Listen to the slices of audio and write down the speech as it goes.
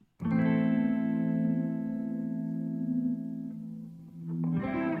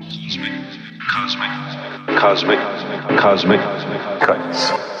Cosmic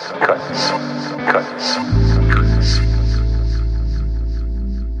cuts.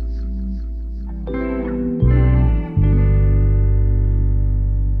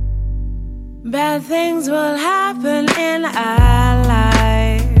 Bad things will happen in our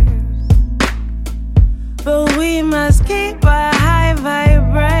lives, but we must keep a high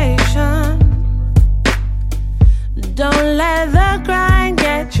vibration. Don't let the grind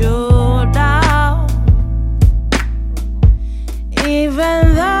get you down,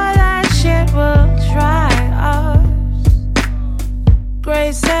 even though that shit will try us.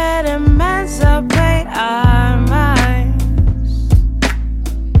 Grace said emancipate our minds,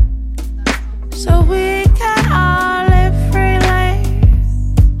 so we can all live freely.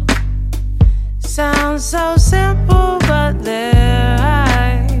 Sounds so simple, but there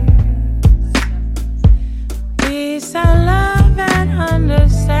eyes. Peace and love and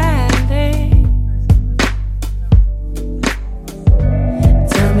understanding.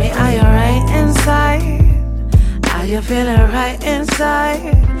 Tell me, are you right inside? Are you feeling right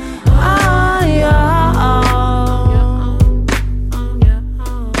inside? Oh, yeah.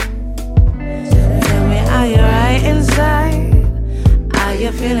 Are you right inside? Are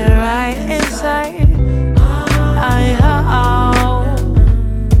you feeling right inside?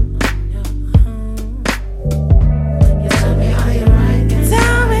 Tell me, are you right?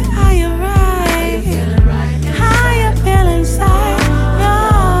 Tell me, are you right? How you feel inside?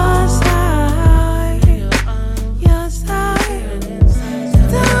 Your side.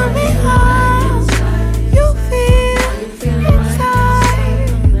 Tell me how you feel inside.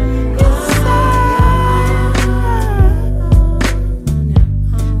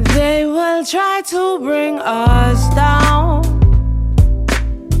 They will try to bring us down,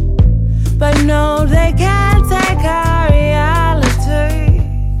 but no, they can't take our reality.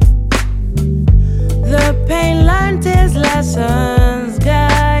 The pain learned is lessons,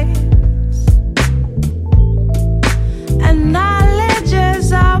 guys, and knowledge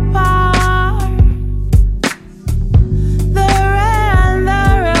is our power. The rare and the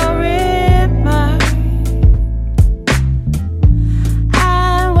real remind,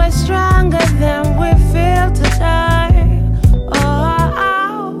 and we're stronger than we feel today.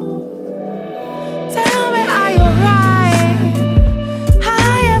 Oh, tell me, are you right?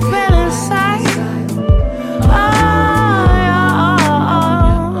 How you feel inside? Oh,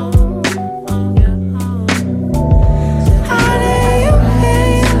 how do you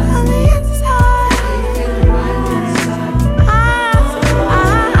feel on the inside? I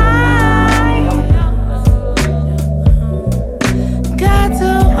got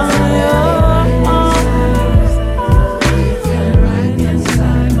to on your own.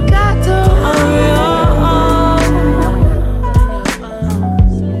 Got to on your own.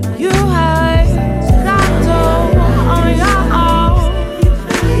 You have got to on your own.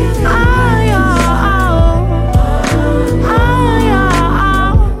 On your own. On your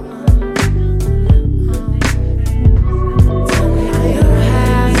own. You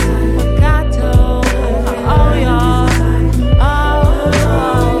have got to on your own.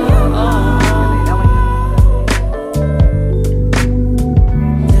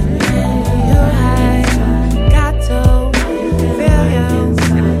 You have got to feel you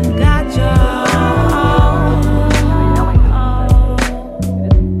got your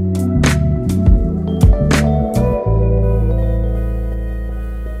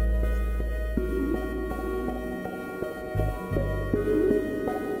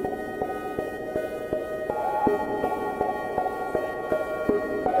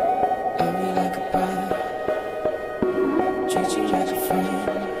love you like a brother, treat you like a friend,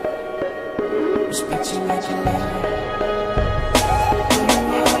 respect you like a lover.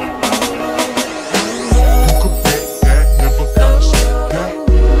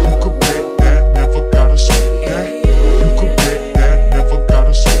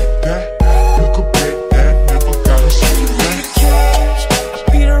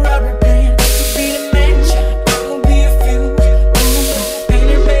 Be the rubber band, be the match, I'm gonna be a fuse.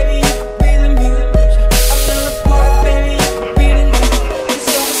 Baby, baby, you could be the muse. I'm in the party, baby, you could be the news. It's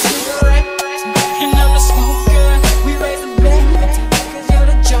your cigarette, and I'm a smoker.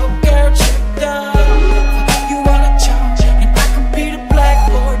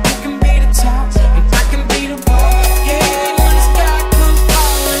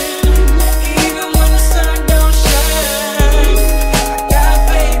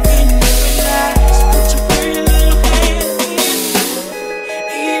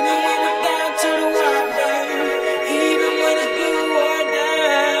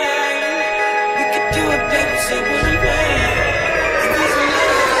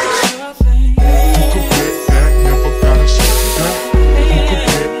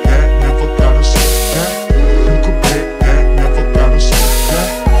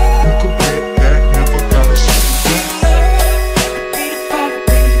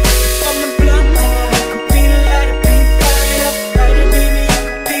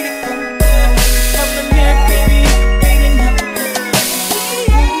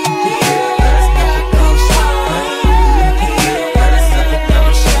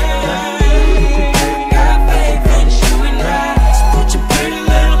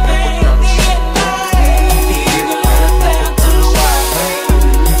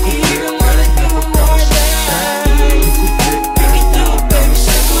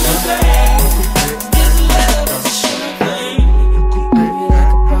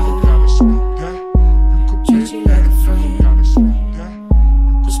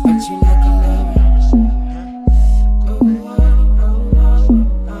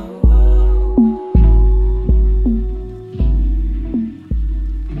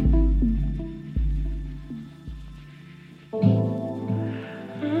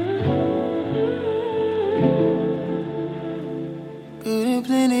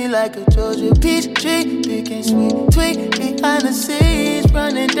 like a Georgia peach tree, picking sweet tweet behind the scenes,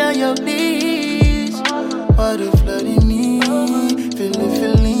 running down your knees. Water flooding me,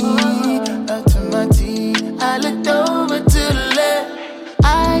 feeling up to my teeth. I looked over to the left.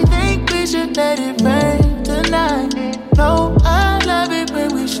 I think we should let it rain tonight. No, I love it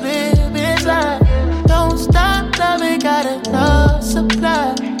when we slip inside. Don't stop loving, got enough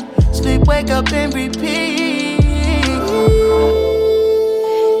supply. Sleep, wake up and repeat.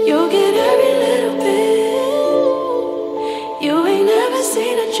 You'll get every little bit. You ain't never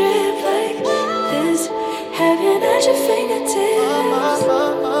seen a drip like this. Heaven at your fingertips.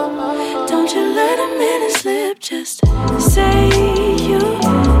 Don't you let a minute slip. Just say you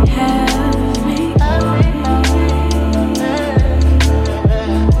have me.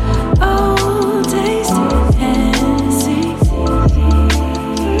 Oh, taste and see.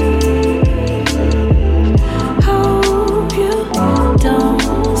 Hope you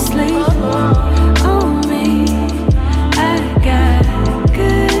don't sleep on me. I got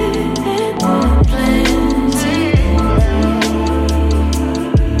good and plenty.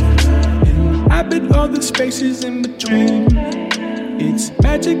 I bet all the spaces in between. It's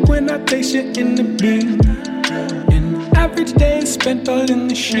magic when I taste you in the beam. An average day is spent all in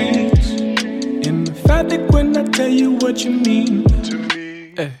the sheets. Emphatic when I tell you what you mean to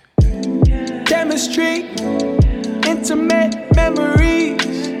me. Chemistry, intimate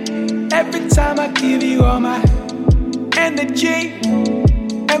memories. Every time I give you all my energy.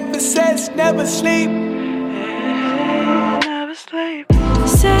 Emphasis, never sleep. Never sleep.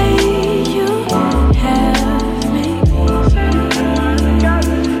 Say you have me.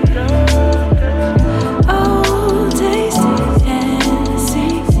 Oh, taste and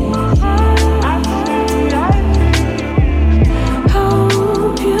see.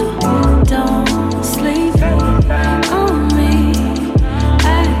 Hope you don't sleep on me. I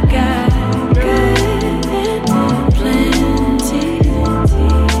got good and plenty.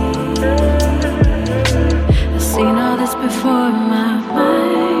 I've seen all this before in my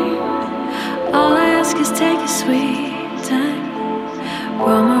mind. All I ask is take your sweet time.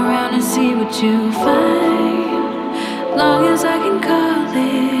 Roam around and see what you find. Long as I can call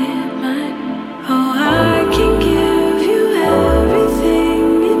it mine. Oh, I can give you everything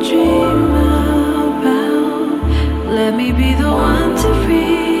you dream about. Let me be the one to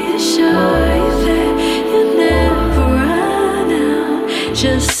reassure you that you'll never run out.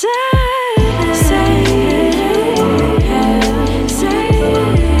 Just say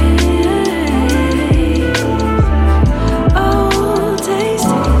oh, taste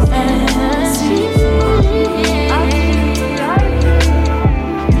and see.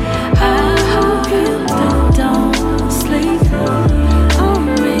 I hope you don't sleep on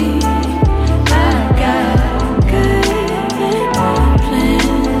me. I got good and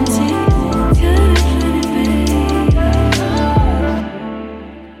plenty, good and plenty,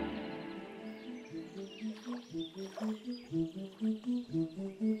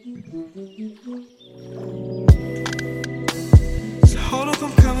 So hold up,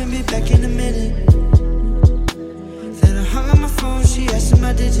 I'm coming, be back in a minute. Then I hung up my phone, she asking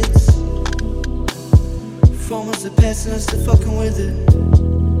my digits. 4 months have passed and I'm still fucking with it.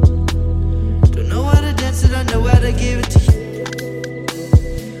 Don't know how to dance it, I know how to give it to you.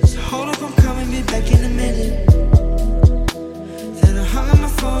 So hold up, I'm coming, be back in a minute. Then I hung up my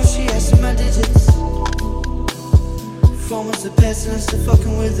phone, she asking my digits. 4 months have passed and I'm still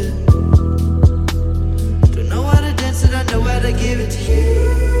fucking with it. Don't know how to dance it, I know how to give it to you.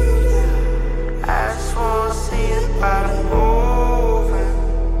 I just wanna see your body moving,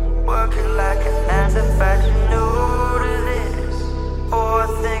 working like an antifact, you new to this. Oh, I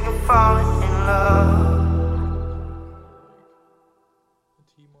think I'm falling in love.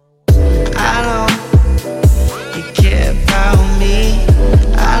 I know you care about me.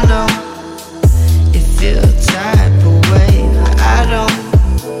 I know you feel the type of way. I don't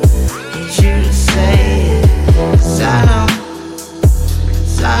need you to say it. 'Cause I know,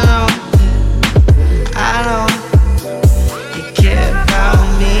 'cause I know, I know you care about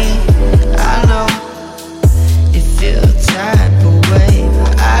me. I know you feel the type of way.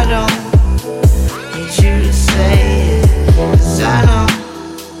 I don't need you to say it. 'Cause I know,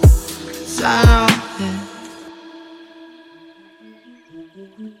 'cause I know, yeah.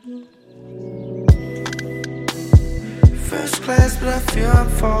 First class, but I feel I'm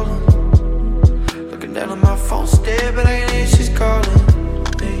falling. Looking down on my phone, stare, but I can hear she's calling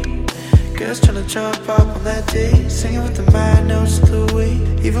me. Girls tryna jump up on that D, singing with the mind notes of Louis.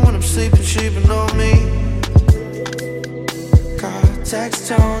 Even when I'm sleeping, she been on me. Got a text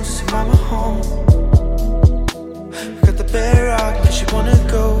tone to see mama home. got the bedrock, cause she wanna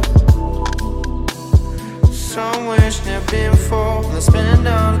go somewhere she's never been before. Let's spin it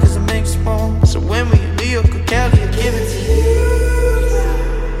down cause it makes more. So when we in New York or Cali, I'll give it to you.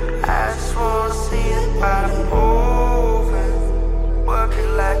 I just wanna see the bottom over.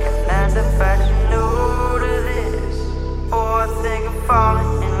 Working like a 9 to 5, you new to this. Oh, I think I'm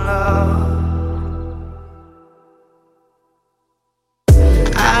falling in love.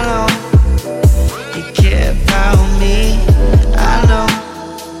 I know you care about me. I know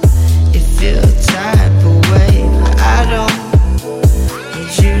you feel the type of way. I don't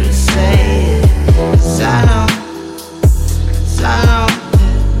need you to say it. 'Cause I know, 'cause I know,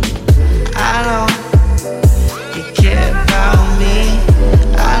 I know you care about me.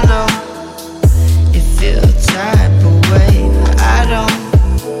 I know you feel the type of way. I don't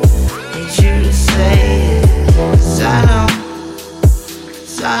need you to say it. 'Cause I know,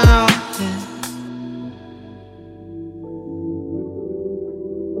 'cause I know.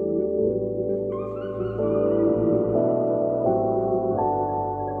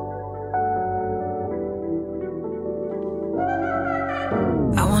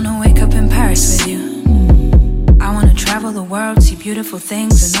 I wanna wake up in Paris with you. I wanna travel the world, see beautiful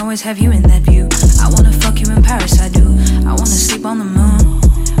things, and always have you in that view. I wanna fuck you in Paris, I do. I wanna sleep on the moon,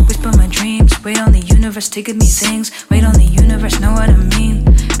 whisper my dreams, wait on the universe to give me things. Wait on the universe, know what I mean.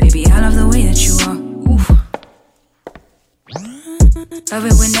 Baby, I love the way that you are. Oof. Love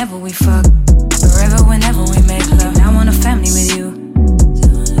it whenever we fuck, forever whenever we make love. I want a family with you.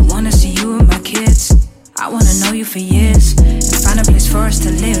 I wanna see you with my kids. I wanna know you for years and find a place for us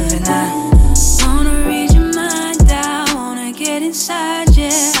to live. And I wanna read your mind, I wanna get inside,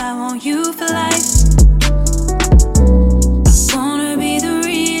 yeah, I want you for life. I wanna be the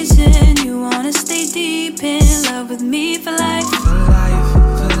reason you wanna stay deep in love with me for life.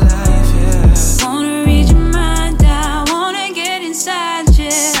 For life, yeah. I wanna read your mind, I wanna get inside,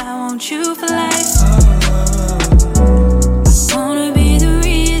 yeah, I want you for life. I wanna be the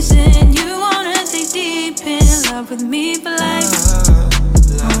reason you wanna stay deep in love with me for life.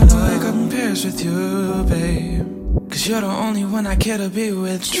 I wanna wake up in Paris with you, babe. Cause you're the only one I care to be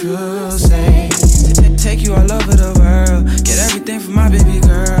with, true say. Take you all over the world, get everything from my baby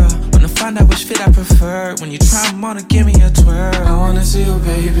girl. Wanna find out which fit I prefer. When you try, wanna give me a twirl. I wanna see you,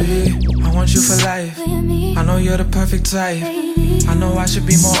 baby, I want you for life. I know you're the perfect type. I know I should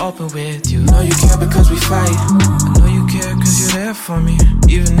be more open with you. Know you care because we fight. I know you care cause you're there for me,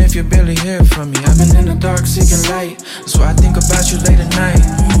 even if you barely hear from me. I've been in the dark seeking light, that's why I think about you late at night.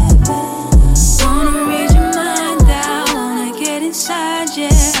 Wanna read your mind, I wanna get inside,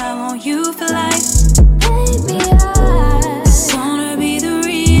 yeah, I want you for life. Baby, I wanna be the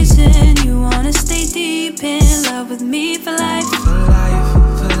reason you wanna stay deep in love with me for life.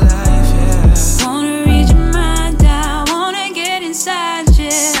 For life, yeah. Wanna read your mind, I wanna get inside,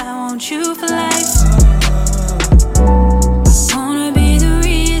 yeah, I want you for life. I wanna be the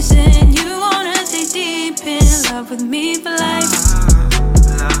reason you wanna stay deep in love with me for life.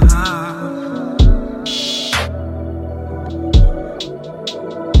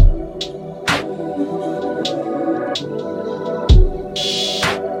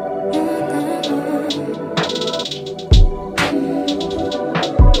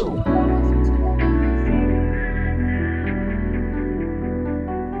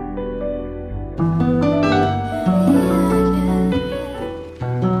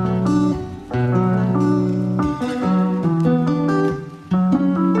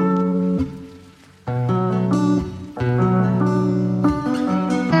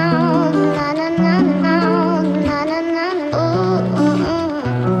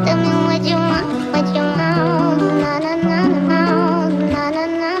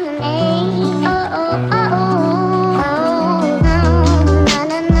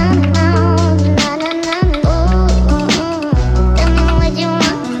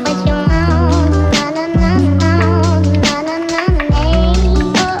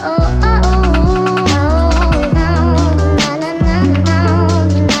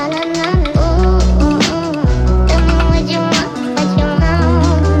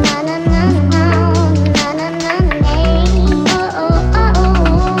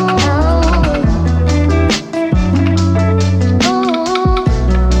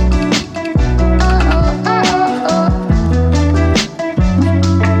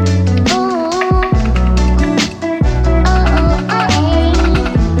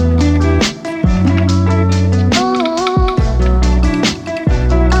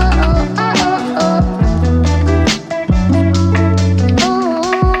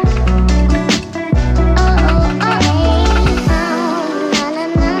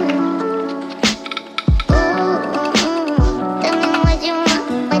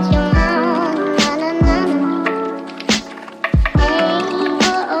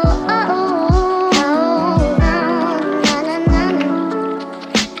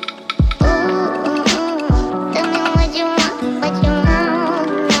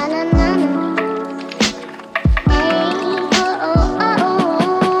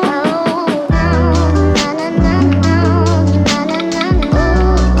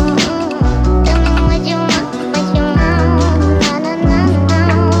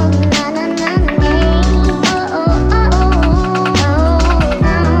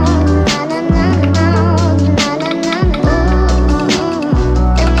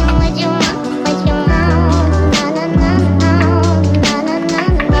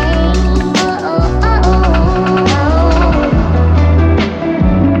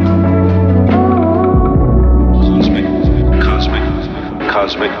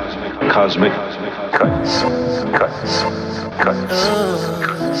 cosmic cuts.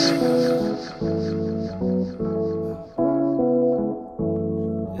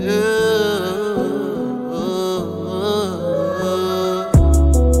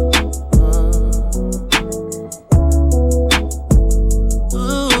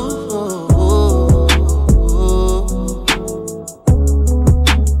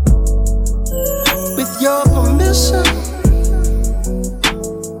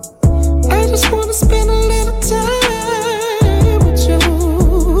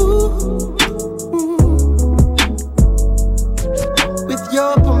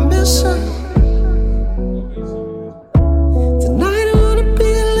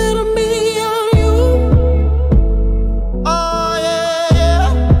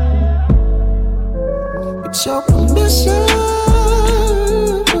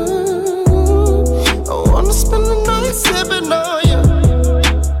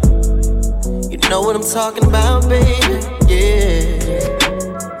 Talking about, baby, yeah.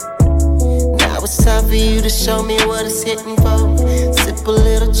 Now it's time for you to show me what it's hitting for. Sip a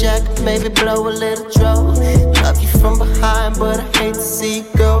little Jack, maybe blow a little draw. Love you from behind, but I hate to see you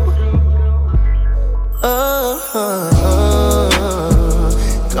go.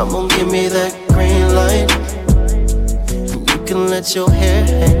 Come on, give me that green light. You can let your hair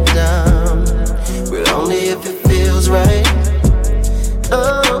hang down, but only if it feels right.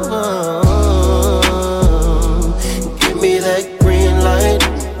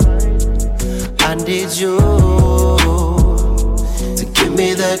 I need you to give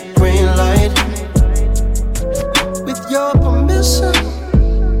me that green light. With your permission,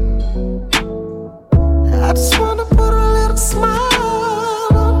 I just wanna put a little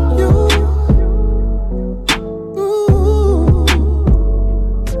smile on you. Ooh.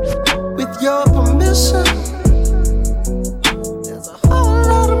 With your permission, there's a whole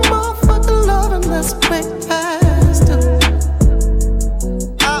lot of motherfucking loving that's way past it.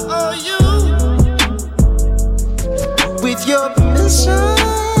 With your permission,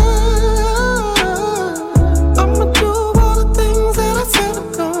 I'ma do all the things that I said I'm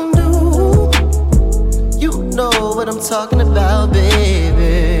gonna do. You know what I'm talking about,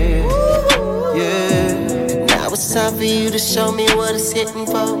 baby. Yeah. Now it's time for you to show me what it's hitting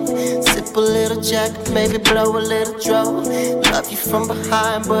for. Sip a little Jack, maybe blow a little draw. Love you from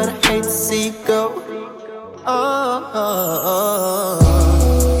behind, but I hate to see you go.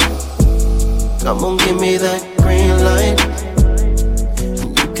 Come on, give me that green light.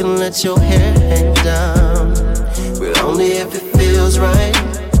 You can let your hair hang down, but only if it feels right.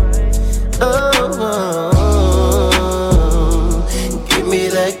 Give me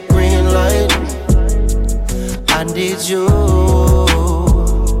that green light. I need you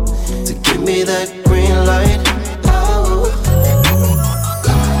to give me that green light.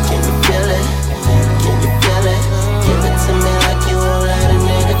 Can you feel it? Can you feel it? Give it to me like you won't let a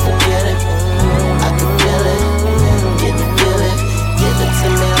nigga forget it. I can feel it. Can you feel it? Give it to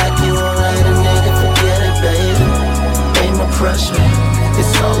me like you won't let a nigga forget it, baby. Ain't no pressure,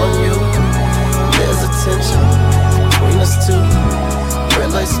 it's all on you. There's a tension between us two.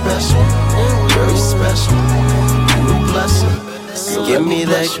 Red light special, very special. You a blessing, so give me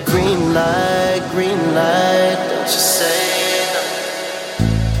that green light, don't you say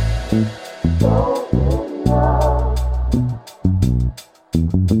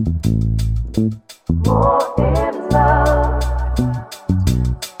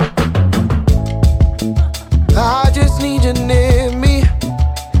I just need you near me.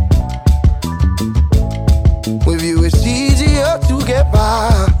 With you it's easier to get by.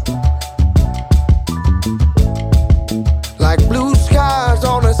 Like blue skies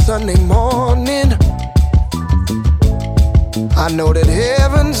on a Sunday morning. I know that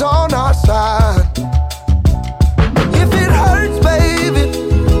heaven's on our side. If it hurts, baby,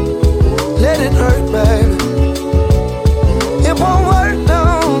 let it hurt, baby. It won't work, no.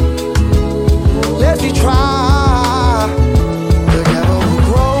 Let's be try. Together we'll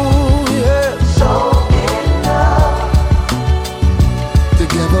grow, yeah. So in love.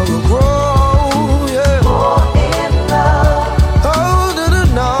 Together we'll grow, yeah. More in love. Oh,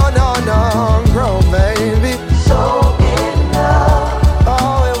 no, grow, baby. So in love.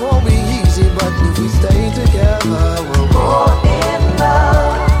 Oh, it won't be easy, but if we stay together, we'll grow. More in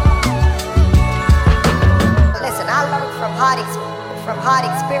love. Listen, I learned from hard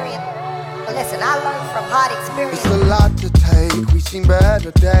experience. Listen, I learned from hard experience. It's a lot to take. We've seen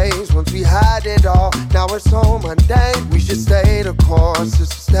better days once we had it all. Now it's so mundane. We should stay the course.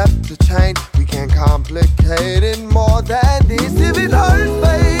 It's a step to change. We can't complicate it more than this. If it hurts,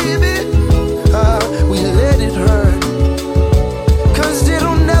 baby, we let it hurt. 'Cause it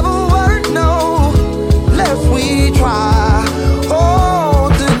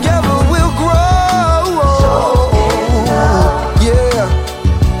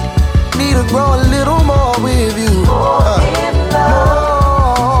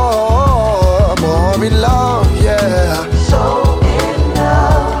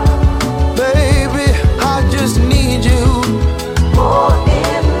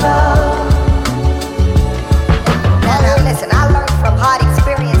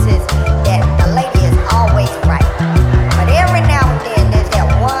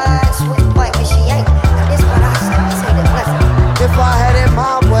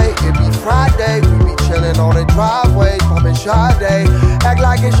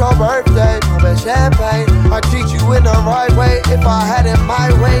your birthday, open champagne. I treat you in the right way. If I had it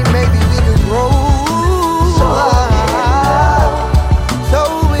my way, maybe we could grow. So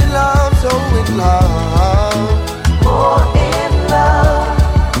in love, so in love. More in love.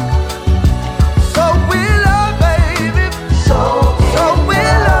 So in love, baby. So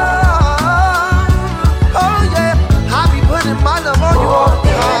in love. Oh yeah, I be putting my love on you all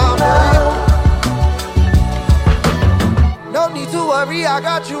the time, baby. No need to worry, I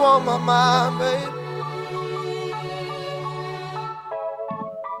got you on my mind, baby.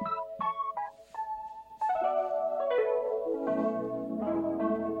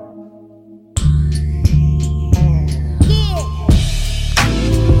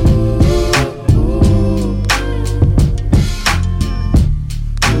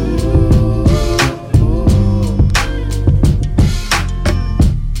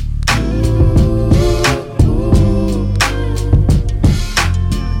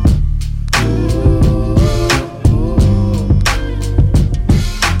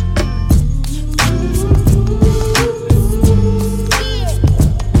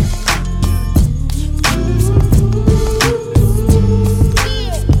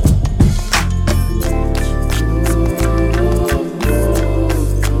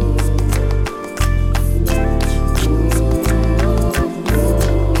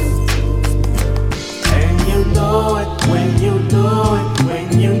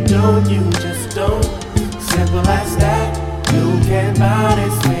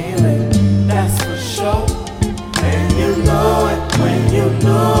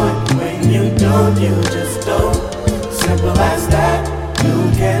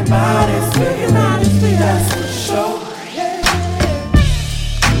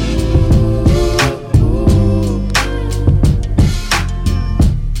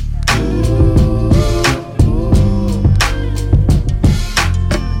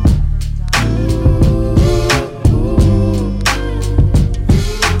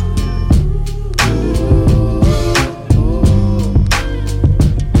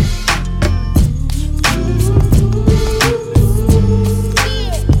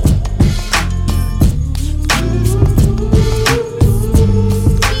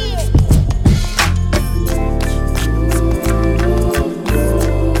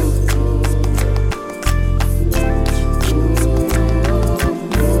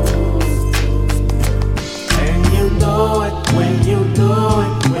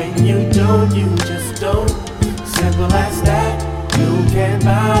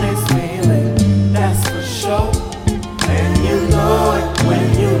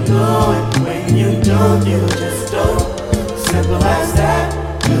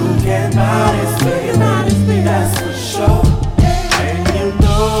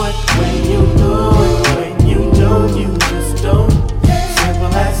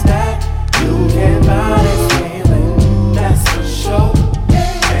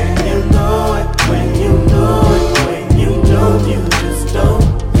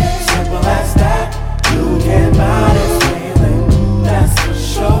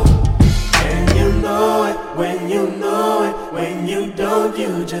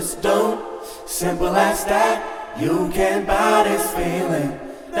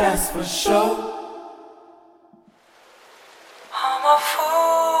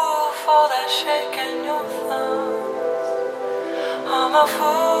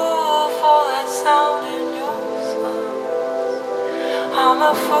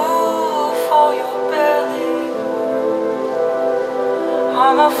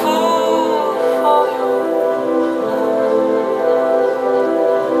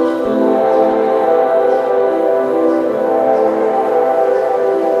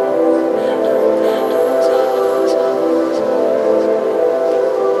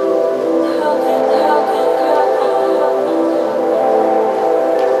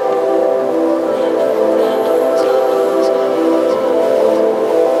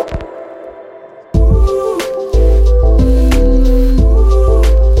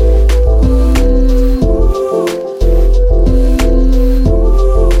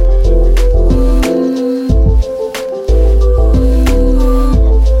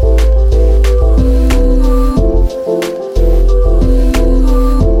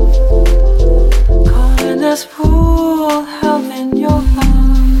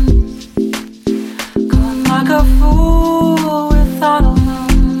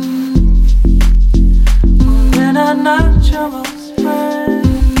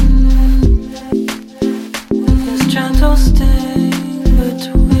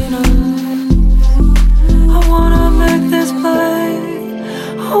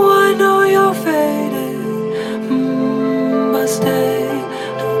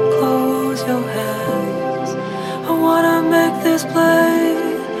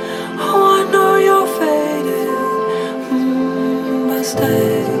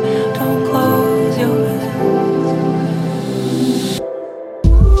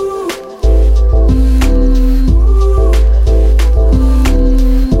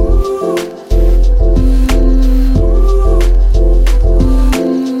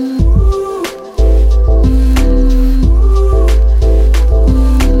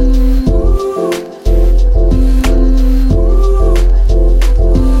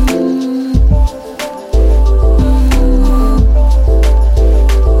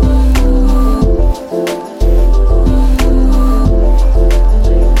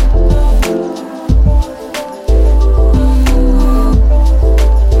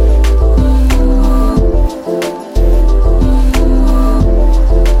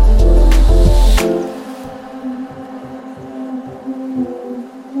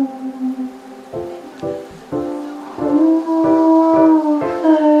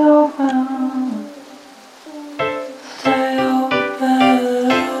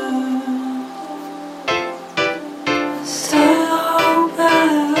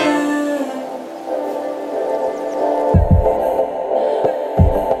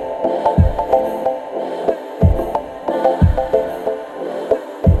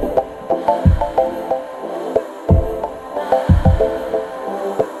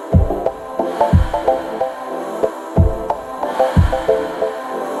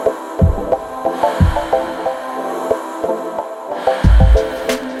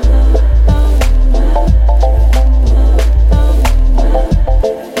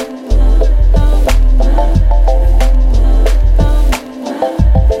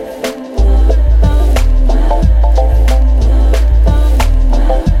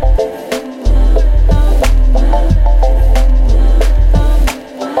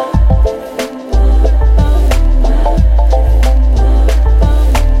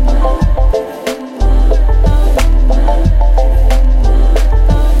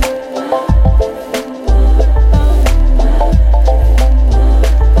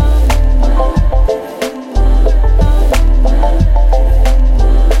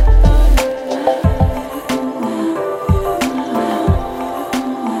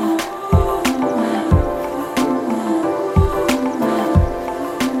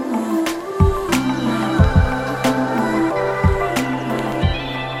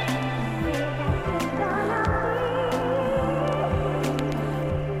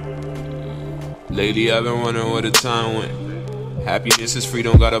 Lately I've been wondering where the time went. Happiness is free,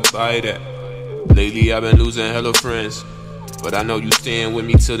 don't gotta buy that. Lately I've been losing hella friends, but I know you staying with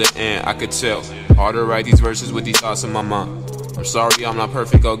me till the end. I could tell. Hard to write these verses with these thoughts in my mind. I'm sorry I'm not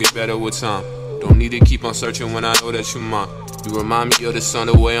perfect, I'll get better with time. Don't need to keep on searching when I know that you're mine. You remind me of the sun,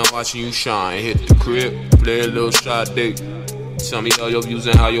 the way I'm watching you shine. Hit the crib, play a little shot date. Tell me all your views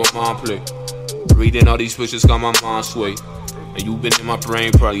and how your mom play. Reading all these pictures got my mind sway. And you been in my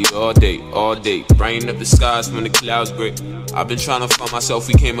brain probably all day, all day. Brightening up the skies when the clouds gray. I've been trying to find myself,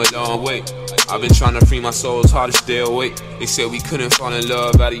 we came a long way. I've been trying to free my soul, it's hard to stay awake. They said we couldn't fall in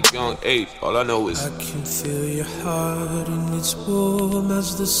love at a young age. All I know is I can feel your heart and it's warm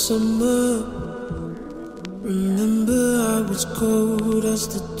as the summer. Remember I was cold as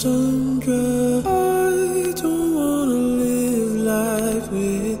the tundra. I don't wanna live life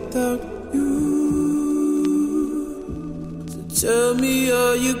without you. So tell me,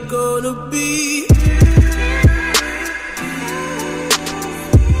 are you gonna be?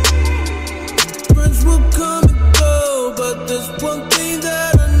 Friends will come and go, but there's one thing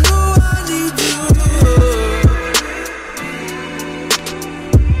that I know I need you.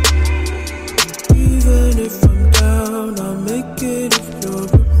 Even if I'm down, I'll make it if you're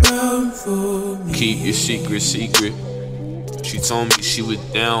around for me. keep your secret secret. She told me she was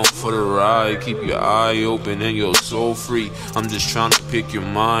down for the ride. Keep your eye open and your soul free. I'm just trying to pick your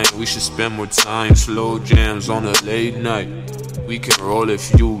mind. We should spend more time. Slow jams on a late night. We can roll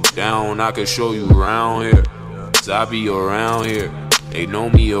if you down. I can show you around here. 'Cause I be around here. They know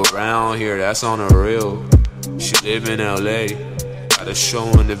me around here. That's on the real. She live in LA. Got a show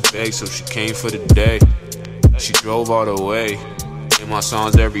in the Bay, so she came for the day. She drove all the way. Play my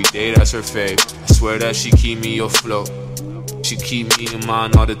songs every day, that's her fave. I swear that she keep me afloat. She keep me in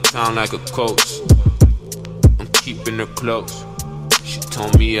mind all the time like a coach. I'm keeping her close. She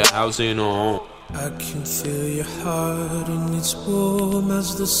told me a house ain't no home. I can feel your heart and it's warm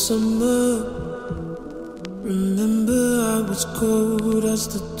as the summer. Remember I was cold as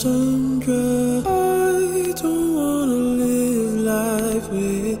the tundra. I don't wanna live life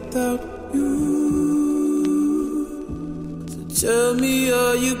without you. So tell me,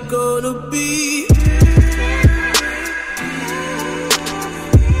 are you gonna be?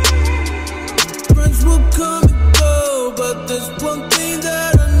 Friends will come and go, but there's one thing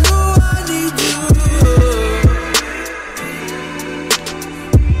that I know I need you.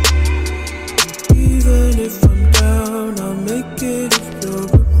 Even if I'm down, I'll make it if you're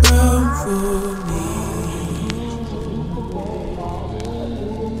around for me.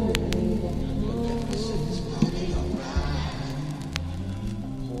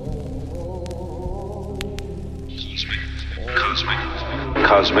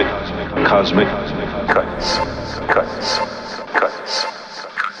 Cosmic cuts.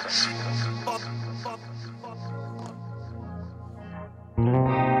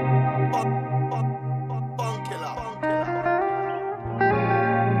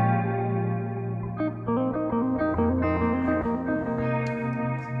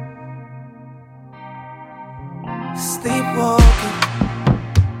 Sleepwalking.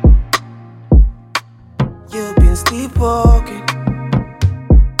 You've been sleepwalking.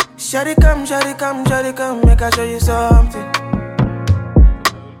 Shawty come, make I show you something.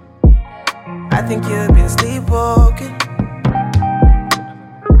 I think you've been sleepwalking.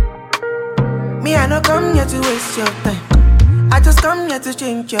 Me, I don't come here to waste your time. I just come here to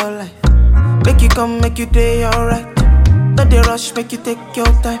change your life. Make you come, make you day alright. Not the rush, make you take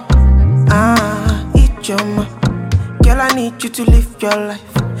your time. Eat your man. Girl, I need you to live your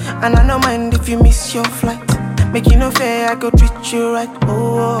life. And I don't mind if you miss your flight. Make you no fair, I go treat you right.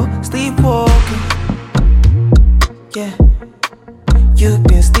 Oh, sleepwalking. Yeah, you've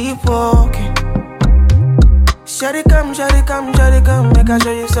been sleepwalking. Shawty come, make I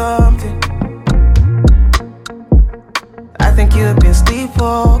show you something. I think you've been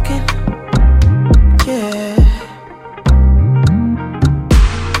sleepwalking. Yeah.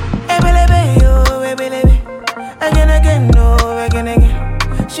 Ebelebe, again, no, again.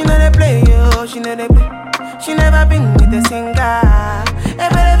 She know they play, yo, she know they play. She never been with a singer.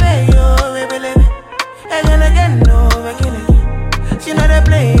 Ebelebe, again, no, again. She know they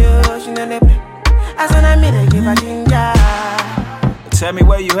play, yo, she know they play. As when I meet her, give her ginger. Tell me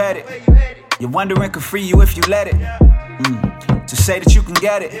where you headed. You're wondering could free you if you let it. To say that you can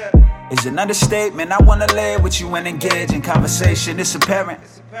get it is an understatement. I wanna lay with you and engage in conversation. It's apparent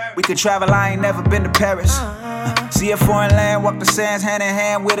we could travel. I ain't never been to Paris. See a foreign land, walk the sands hand in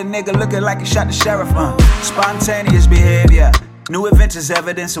hand with a nigga looking like he shot the sheriff. Spontaneous behavior, new adventures,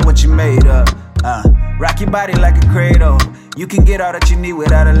 evidence of what you made of. Rock your body like a cradle. You can get all that you need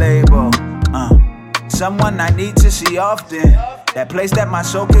without a label. someone I need to see often. That place that my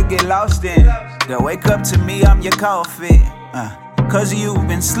soul could get lost in. They'll wake up to me, I'm your coffee. Cause you've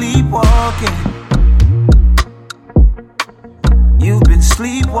been sleepwalking. You've been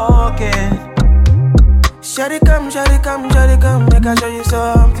sleepwalking. Shawty come, make I show you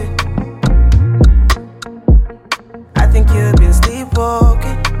something. I think you've been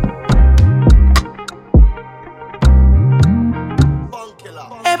sleepwalking.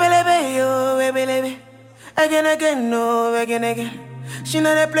 Hey, baby, yo, hey, baby. Again, no, again. She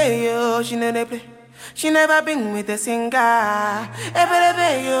know they play, yo, she know they play. She never been with a singer. Hey,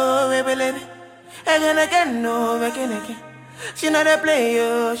 baby, yo, hey, baby. Again, no, again. She know they play,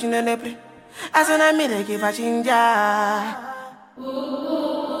 yo, she know they play. As soon as I meet her, give a ginger.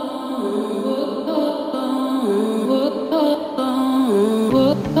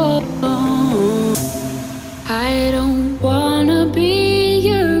 I don't wanna be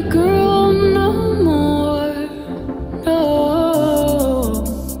your girl no more. No.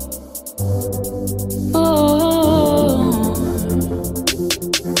 Oh.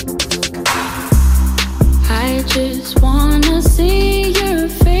 I just wanna see your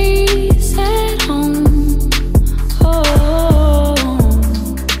face at home. Oh.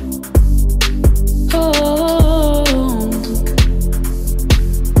 Oh.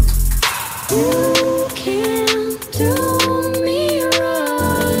 You can't do me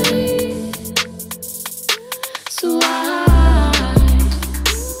right, so I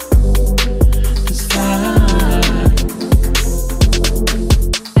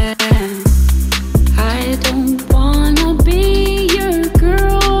don't wanna be your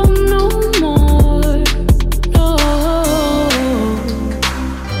girl no more. No.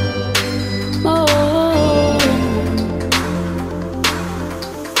 Oh.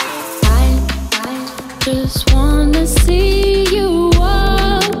 I just wanna see you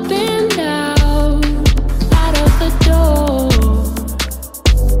up and out of the door.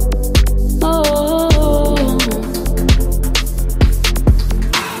 Oh,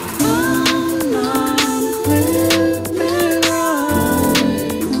 come on with me right,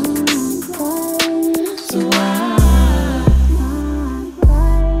 so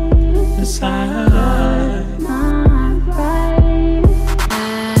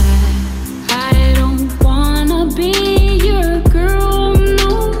I don't wanna be your girl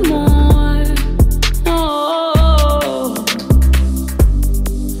no more. Oh,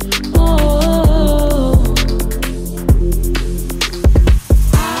 oh.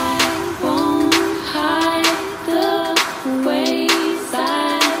 I won't hide the ways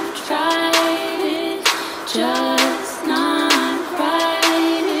I've tried it, just not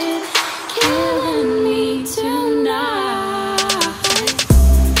right. It's killing me tonight.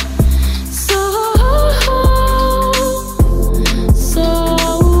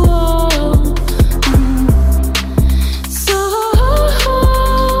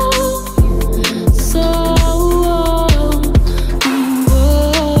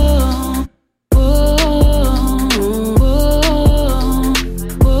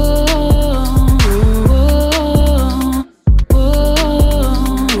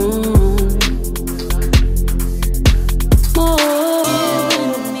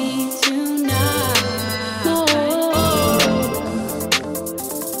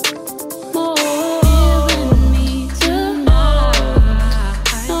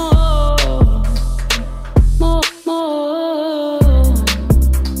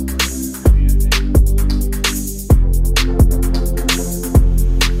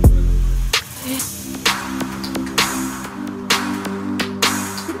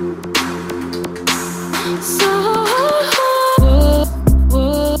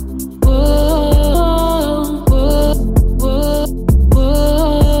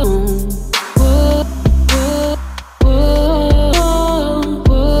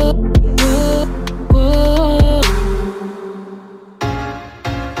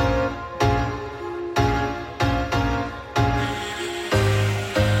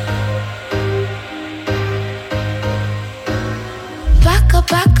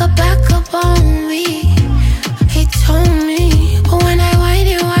 Back up on me. He told me, but when I whine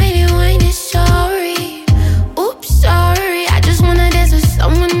it, sorry. Oops, sorry. I just wanna dance with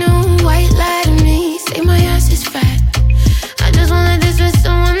someone new. White lie to me, say my ass is fat. I just wanna dance with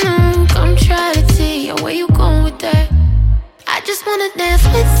someone new. Come try to see, where you going with that? I just wanna dance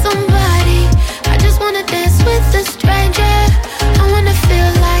with somebody. I just wanna dance with a stranger. I wanna feel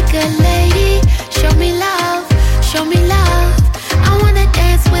like a lady. Show me love, show me love. I wanna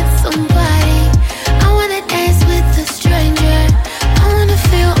dance with somebody. I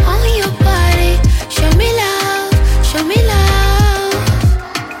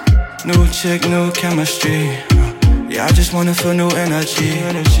street. Yeah, I just wanna feel new energy.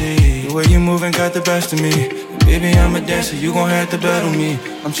 The way you moving got the best of me. Baby, I'm a dancer, you gon' have to battle me.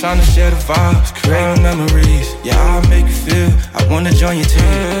 I'm tryna share the vibes, create memories. Yeah, I'll make you feel, I wanna join your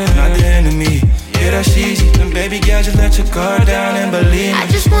team, not the enemy. Yeah, that's easy, then baby girl, just let your guard down and believe me. I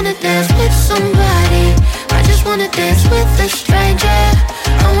just wanna dance with somebody. I just wanna dance with a stranger.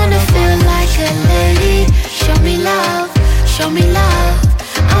 I wanna feel like a lady. Show me love, show me love.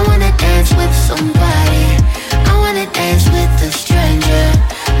 I wanna dance with somebody. I wanna dance with a stranger.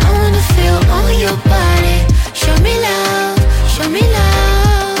 I wanna feel on your body. Show me love, show me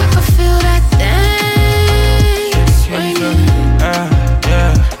love. I can feel that thing swinging.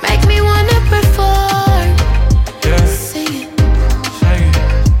 Make me wanna perform. Sing it.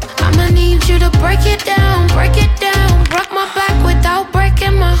 I'ma need you to break it down, break it down. Broke my back without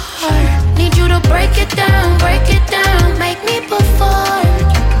breaking my heart. Need you to break it down, break it down. Make me perform.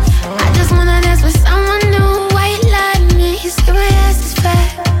 I just wanna dance with someone new, white like me. See my ass is fat.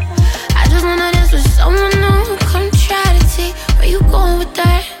 I just wanna dance with someone new. Come try to see where you going with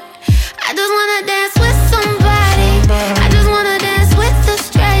that. I just wanna dance with somebody. I just wanna dance with a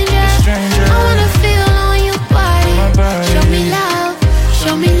stranger. I wanna feel on your body. Show me love,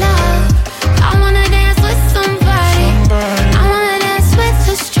 show me love. I wanna dance with somebody. I wanna dance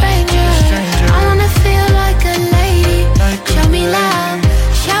with a stranger. I wanna feel like a lady. Show me love,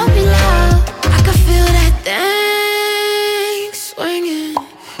 show me love. I can feel that thing swinging.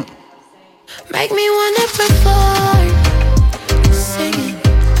 Make me wanna perform. Sing it.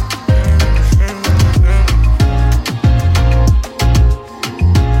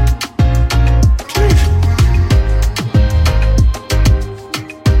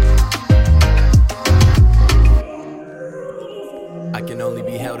 I can only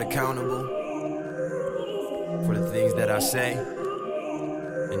be held accountable for the things that I say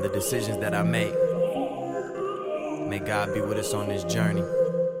and the decisions that I make. May God be with us on this journey.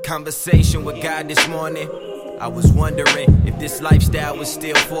 Conversation with God this morning. I was wondering if this lifestyle was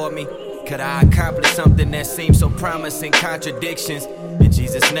still for me. Could I accomplish something that seems so promising? Contradictions. In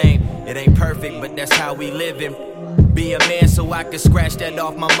Jesus' name, it ain't perfect, but that's how we living. Be a man so I could scratch that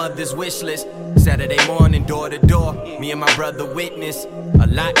off my mother's wish list. Saturday morning, door to door, me and my brother witness. A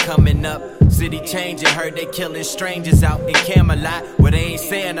lot coming up, city changing. Heard they killing strangers out in Camelot, where they ain't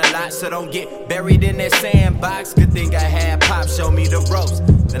saying a lot, so don't get buried in that sandbox. Good thing I had Pop show me the ropes.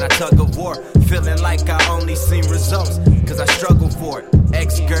 Then I tug of war, feeling like I only seen results, cause I struggle for it.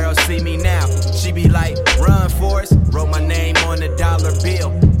 Ex-girl see me now, she be like, run Forrest. Wrote my name on a dollar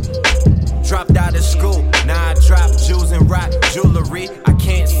bill. Dropped out of school, now I drop jewels and rock jewelry. I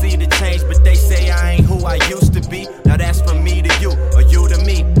can't see the change, but they say I ain't who I used to be. Now that's from me to you, or you to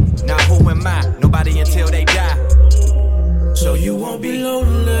me. Now who am I? Nobody until they die. So you won't be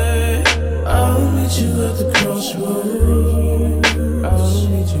lonely. I'll meet you at the crossroads. I'll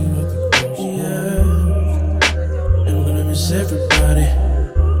meet you at the crossroads. Yeah. And I'm gonna miss everybody.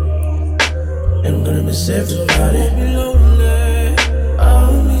 And I'm gonna miss everybody. You won't be lonely.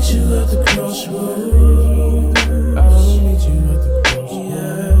 I'll meet you at the crossroads. I'll meet you at the crossroads.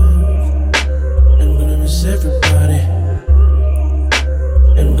 Yeah. And I'm gonna miss everybody.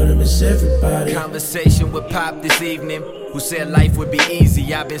 And I'm gonna miss everybody. Conversation with Pop this evening, who said life would be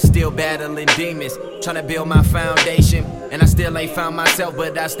easy. I've been still battling demons, trying to build my foundation, and I still ain't found myself,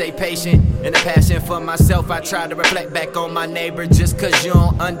 but I stay patient. And the passion for myself, I try to reflect back on my neighbor. Just cause you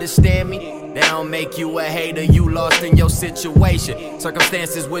don't understand me, that don't make you a hater. You lost in your situation.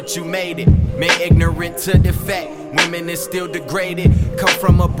 Circumstances what you made it. Men ignorant to the fact women is still degraded. Come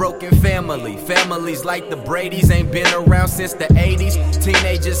from a broken family. Families like the Brady's ain't been around since the 80s.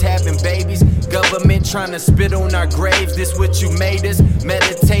 Teenagers having babies. Government trying to spit on our graves. This what you made us.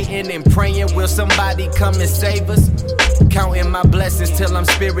 Meditating and praying, will somebody come and save us? Counting my blessings till I'm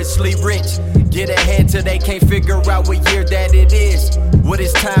spiritually rich. Get ahead till they can't figure out what year that it is. What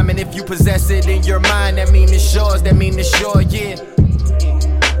is time, and if you possess it in your mind, that mean it's yours, that mean it's your year.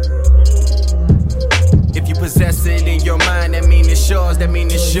 If you possess it in your mind, that mean it's yours, that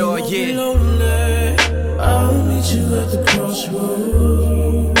mean it's your year. I'll meet you at the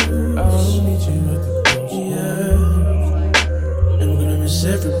crossroads. I'll meet you at the crossroads. Yeah. And I'm gonna miss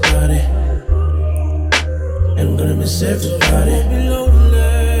everybody. And I'm gonna miss everybody.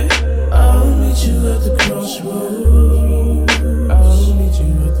 I'll meet you at the crossroads. I'll meet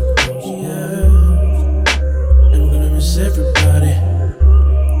you at the crossroads. Yeah. And I'm gonna miss everybody.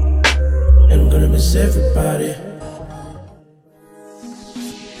 And I'm gonna miss everybody.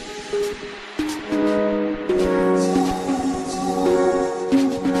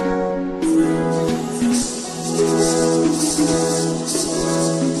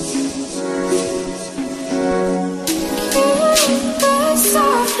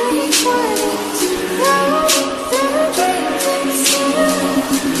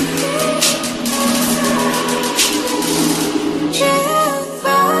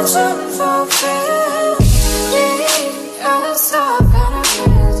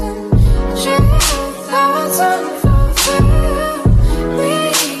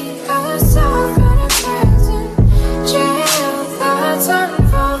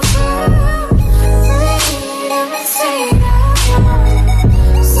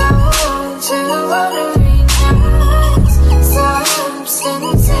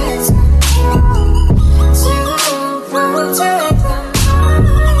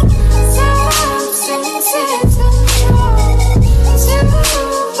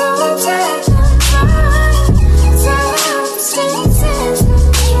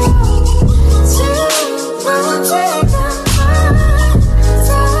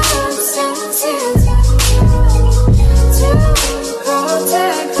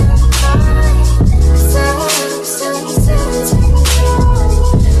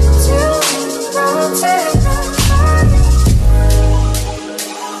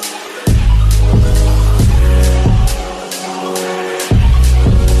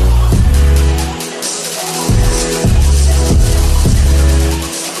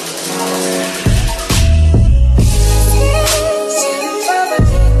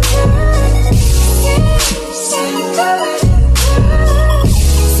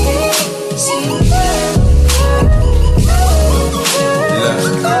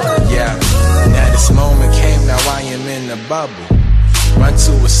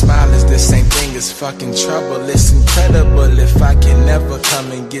 Fucking trouble, it's incredible if I can never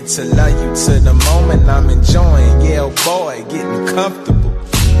come and get to love you to the moment I'm enjoying. Yeah, oh boy, getting comfortable.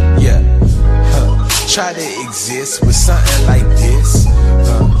 Yeah, try to exist with something like this.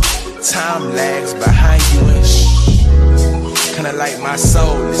 Time lags behind you and shh. Kinda like my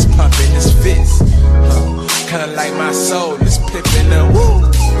soul is pumping its fist. Kinda like my soul is pipping the woo.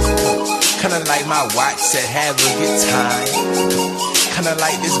 Kinda like my watch said have a good time. Kinda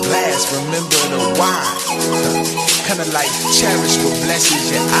like this glass, remember the why. Kinda like cherish what blesses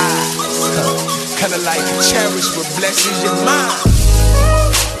your eyes. Kinda like cherish what blesses your mind.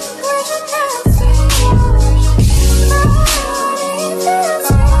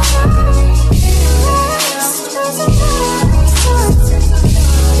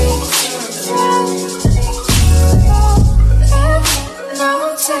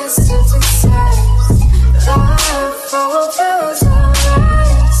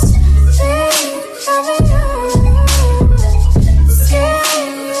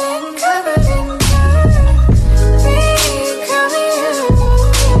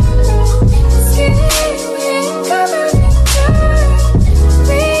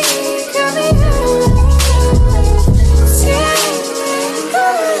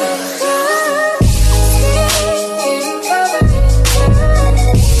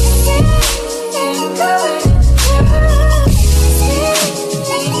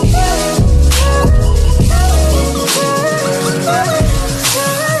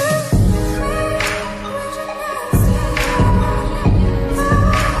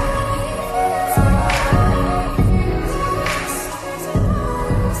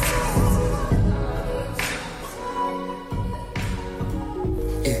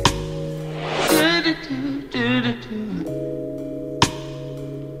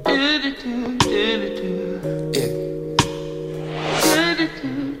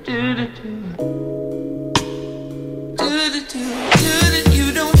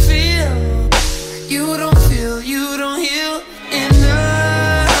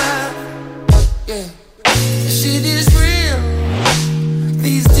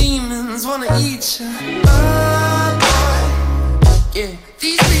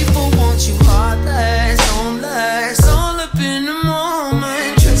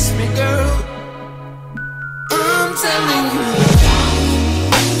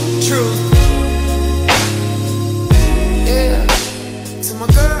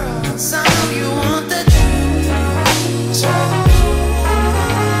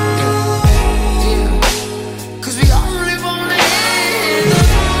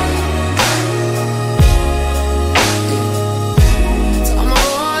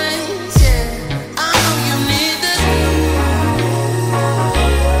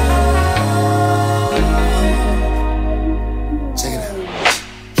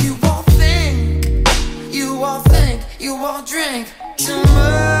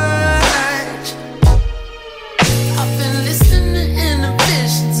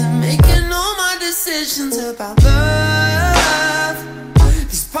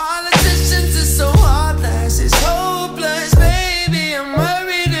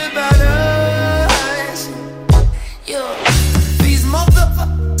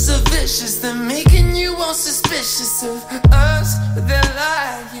 They're making you all suspicious of us, but they're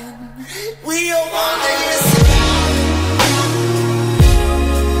lying. We are one day.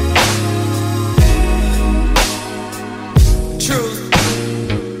 Truth.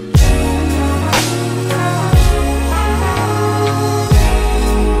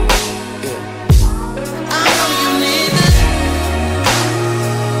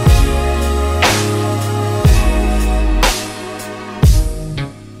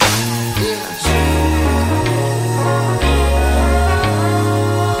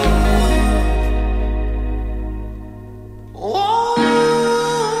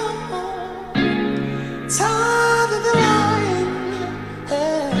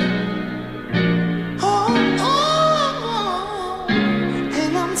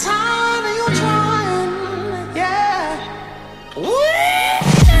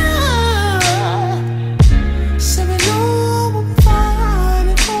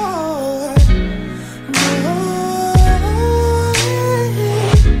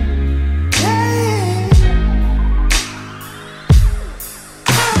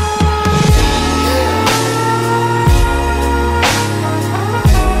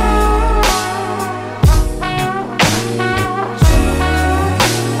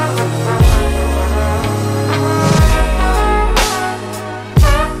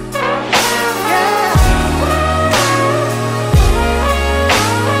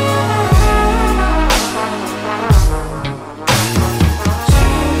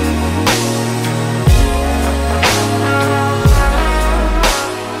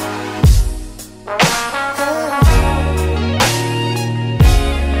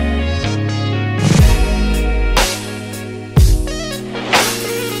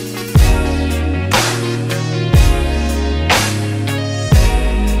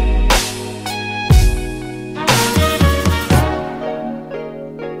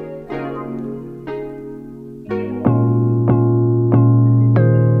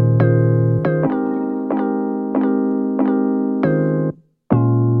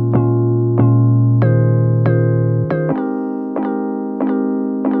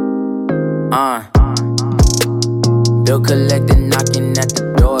 Bill collector knocking at the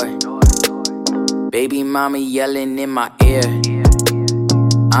door. Baby mama yelling in my ear.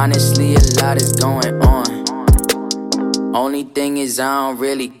 Honestly, a lot is going on. Only thing is I don't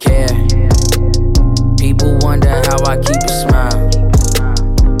really care. People wonder how I keep a smile.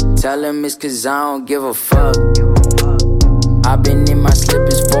 Tell them it's cause I don't give a fuck. I've been in my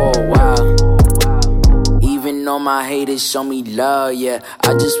slippers for a while. Even though my haters show me love, yeah,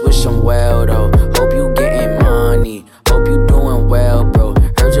 I just wish I'm well though. Hope you getting money, hope you doing well, bro.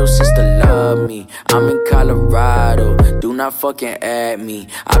 Heard your sister love me, I'm in Colorado, do not fucking add me.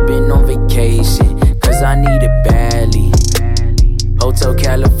 I've been on vacation, cause I need it badly. Hotel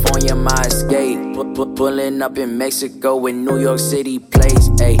California, my escape. Pulling up in Mexico with New York City plates.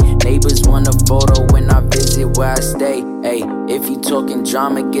 Ayy, neighbors want a photo when I visit where I stay. Ayy, if you talking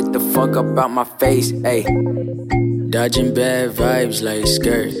drama, get the fuck up out my face. Ayy, dodging bad vibes like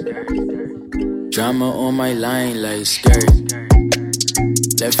skirt. Drama on my line like skirt.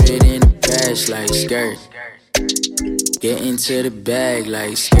 Left it in the trash like skirt. Get into the bag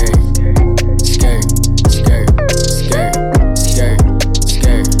like skirt. Skirt, skirt, skirt, skirt,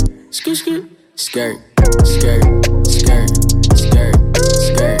 skirt, skirt, skirt. Skirt, skirt, skirt, skirt,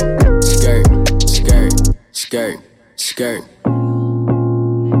 skirt, skirt, skirt, skirt, skirt.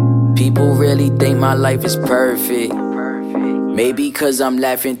 People really think my life is perfect. Maybe cause I'm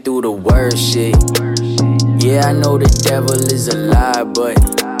laughing through the worst shit. Yeah, I know the devil is a lie, but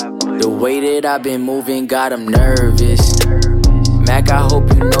the way that I've been moving got him nervous. Mac, I hope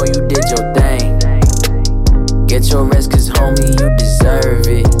you know you did your thing. Get your rest cause homie, you deserve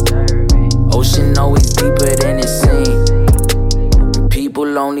it. Ocean always deeper than it seems.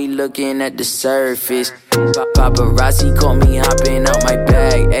 People only looking at the surface. Paparazzi caught me hopping out my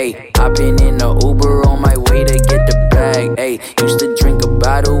bag. Ayy, hopping in the Uber on my way to get the bag. Ayy, used to drink a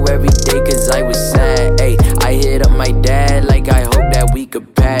bottle every day cause I was sad. Ayy, I hit up my dad like I hope that we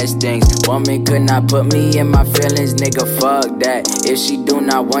could pass things. Woman could not put me in my feelings, nigga, fuck that. If she do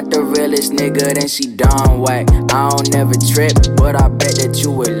not want the realest nigga, then she done whack. I don't never trip, but I bet that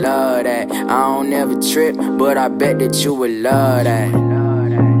you would love that. I don't never trip, but I bet that you would love that.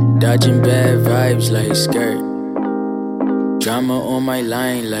 Dodging bad vibes like skirt. Drama on my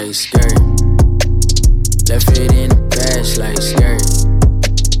line like skirt. Left it in the trash like skirt.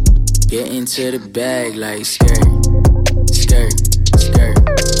 Get into the bag like skirt. Skirt, skirt,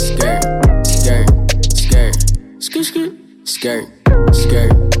 skirt, skirt, skirt, skirt,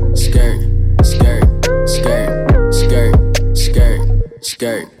 skirt, skirt, skirt, skirt, skirt, skirt, skirt,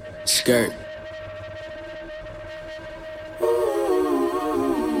 skirt, skirt.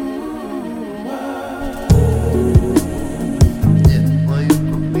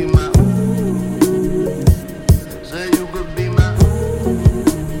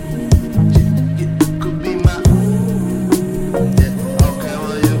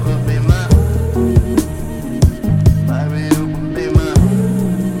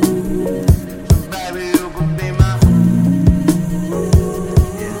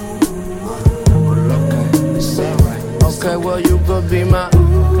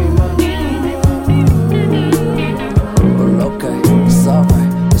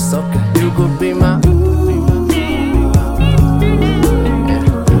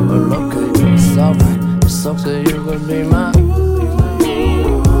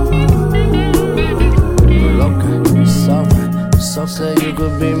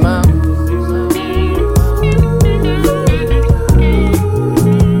 be mine.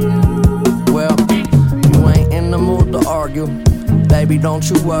 Well, you ain't in the mood to argue. Baby, don't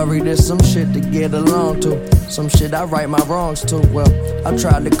you worry, there's some shit to get along to. Some shit I right my wrongs to. Well, I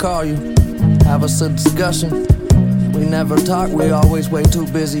tried to call you, have us a discussion. We never talk, we always way too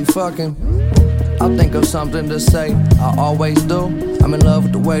busy fucking. I'll think of something to say, I always do. I'm in love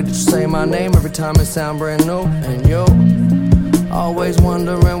with the way that you say my name every time it sound brand new. And you, always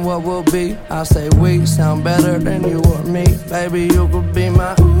wondering what will be. I say we sound better than you or me. Baby, you could be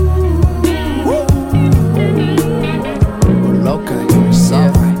my okay, it's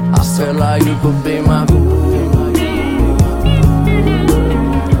alright. I feel like you could be my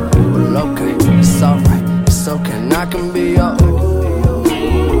okay, it's alright. It's okay, and I can be your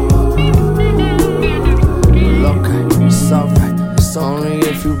okay, it's alright. It's only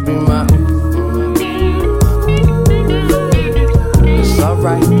if you be my it's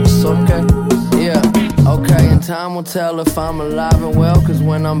alright, it's okay, yeah. Okay, and time will tell if I'm alive and well. Cause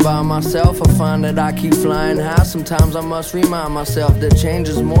when I'm by myself, I find that I keep flying high. Sometimes I must remind myself that change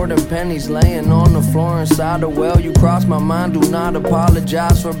is more than pennies laying on the floor inside the well. You cross my mind, do not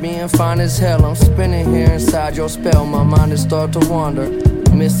apologize for being fine as hell. I'm spinning here inside your spell, my mind is start to wander.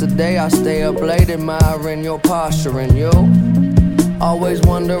 Miss the day, I stay up late admiring your posture. And you, always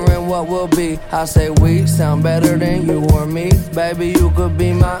wondering what will be. I say we sound better than you or me. Baby, you could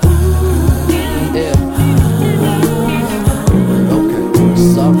be my yeah. Okay,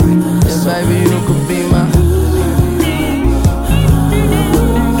 it's alright. Yeah, baby, you could be my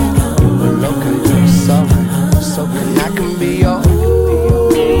okay, it's alright. It's okay, I can be your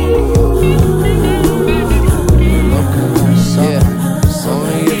okay, it's alright. It's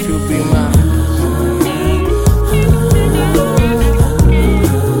only if you be my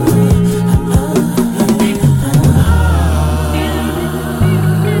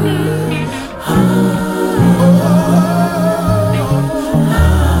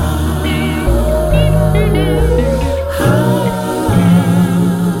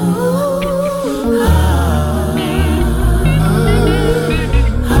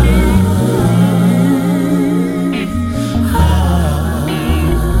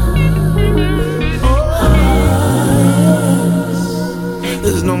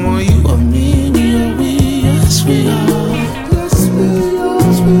There's no more you or me, me or we, yes we are. Yes we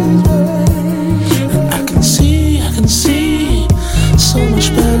are, sweet babe. And I can see so much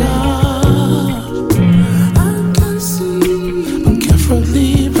better. I can see when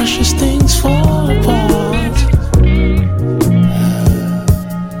carefully precious things fall apart.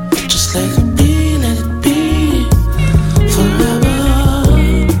 Just let it be forever.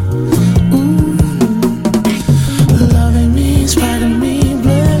 Loving me, spite of me.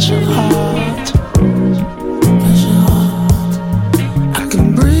 Bless your heart. I can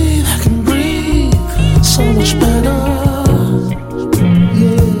breathe so much better.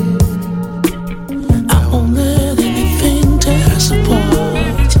 Yeah, I won't let anything tear us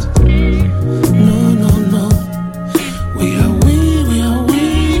apart. No, no, no. We are we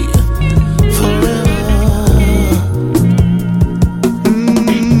forever.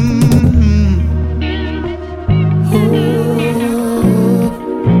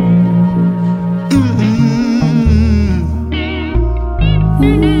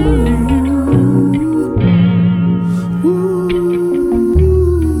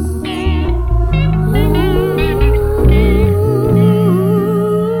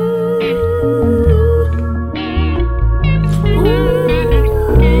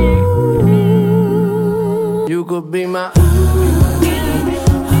 you could be my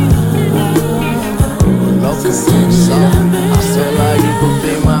okay, so I feel like you could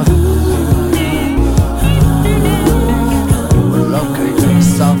be my okay,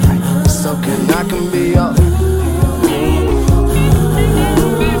 it's alright, it's okay, and I can be your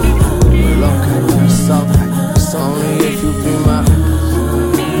okay, it's alright, it's only if you be my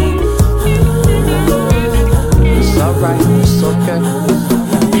it's alright, it's okay.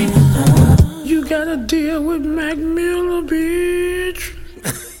 You gotta deal with Mac Miller, bitch.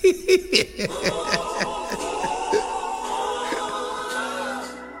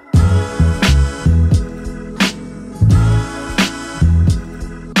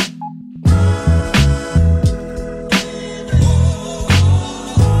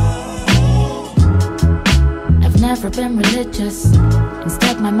 Never been religious.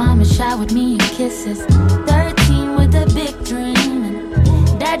 Instead, my mama showered me in kisses. 13 with a big dream,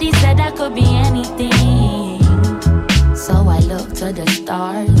 and daddy said I could be anything. So I looked to the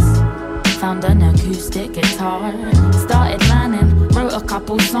stars, found an acoustic guitar, started learning Wrote a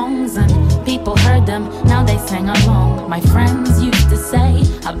couple songs and people heard them, now they sing along. My friends used to say,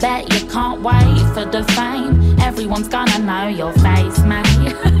 I bet you can't wait for the fame. Everyone's gonna know your face,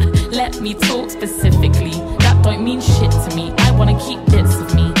 mate. Let me talk specifically, that don't mean shit to me. I wanna keep bits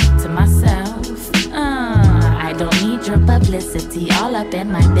of me to myself. I don't need your publicity all up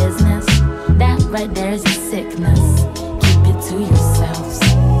in my business. That right there is a sickness. Keep it to yourselves.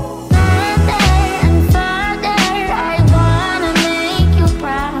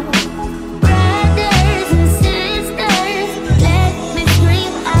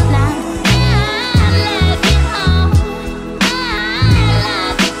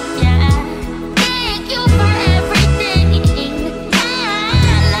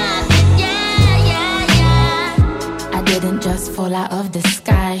 Just fall out of the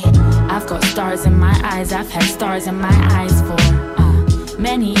sky. I've got stars in my eyes, I've had stars in my eyes for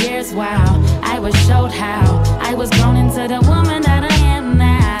many years. Wow, I was showed how I was grown into the woman that I am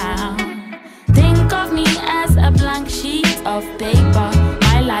now. Think of me as a blank sheet of paper.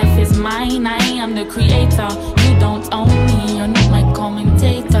 My life is mine, I am the creator. You don't own me, you're not my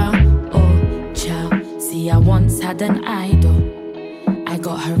commentator. Oh, child, see I once had an idol. I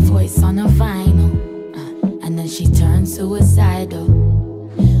got her voice on a vinyl, and then she turned suicidal.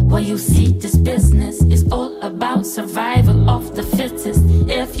 Well, you see, this business is all about survival of the fittest.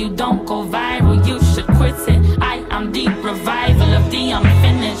 If you don't go viral, you should quit it. I am the revival of the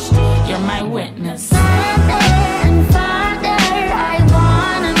unfinished. You're my witness. Father and Father, I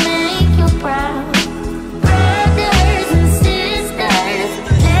wanna make you proud. Brothers and sisters,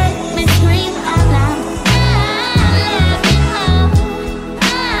 let me scream out loud.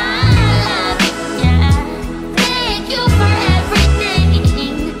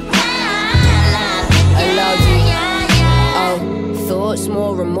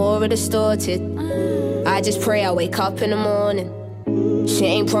 More and more distorted. I just pray I wake up in the morning. She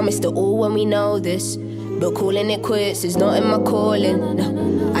ain't promised it all when we know this, but calling it quits is not in my calling.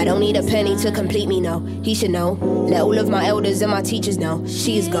 No, I don't need a penny to complete me, no. He should know. Let all of my elders and my teachers know.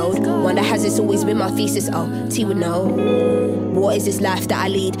 She is gold. Wonder has this always been my thesis? Oh, T would know. What is this life that I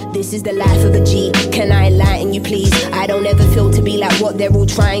lead? This is the life of a G. Can I enlighten you, please? I don't ever feel to be like what they're all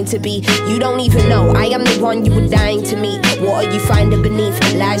trying to be. You don't even know I am the one you were dying to meet. What are you finding beneath?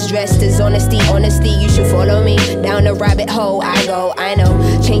 Lies dressed as honesty. Honesty, you should follow me down a rabbit hole. I go, I know.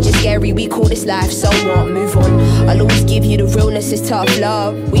 Change is scary, we call this life. So what? Move on. I'll always give you the realness, it's tough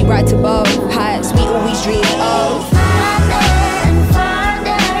love. We rise above heights we always dream of.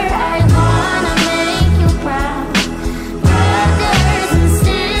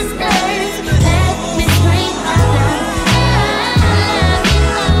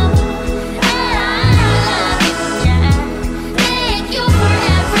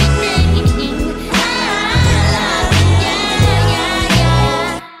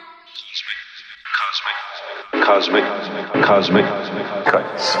 Cosmic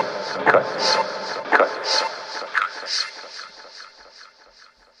cuts.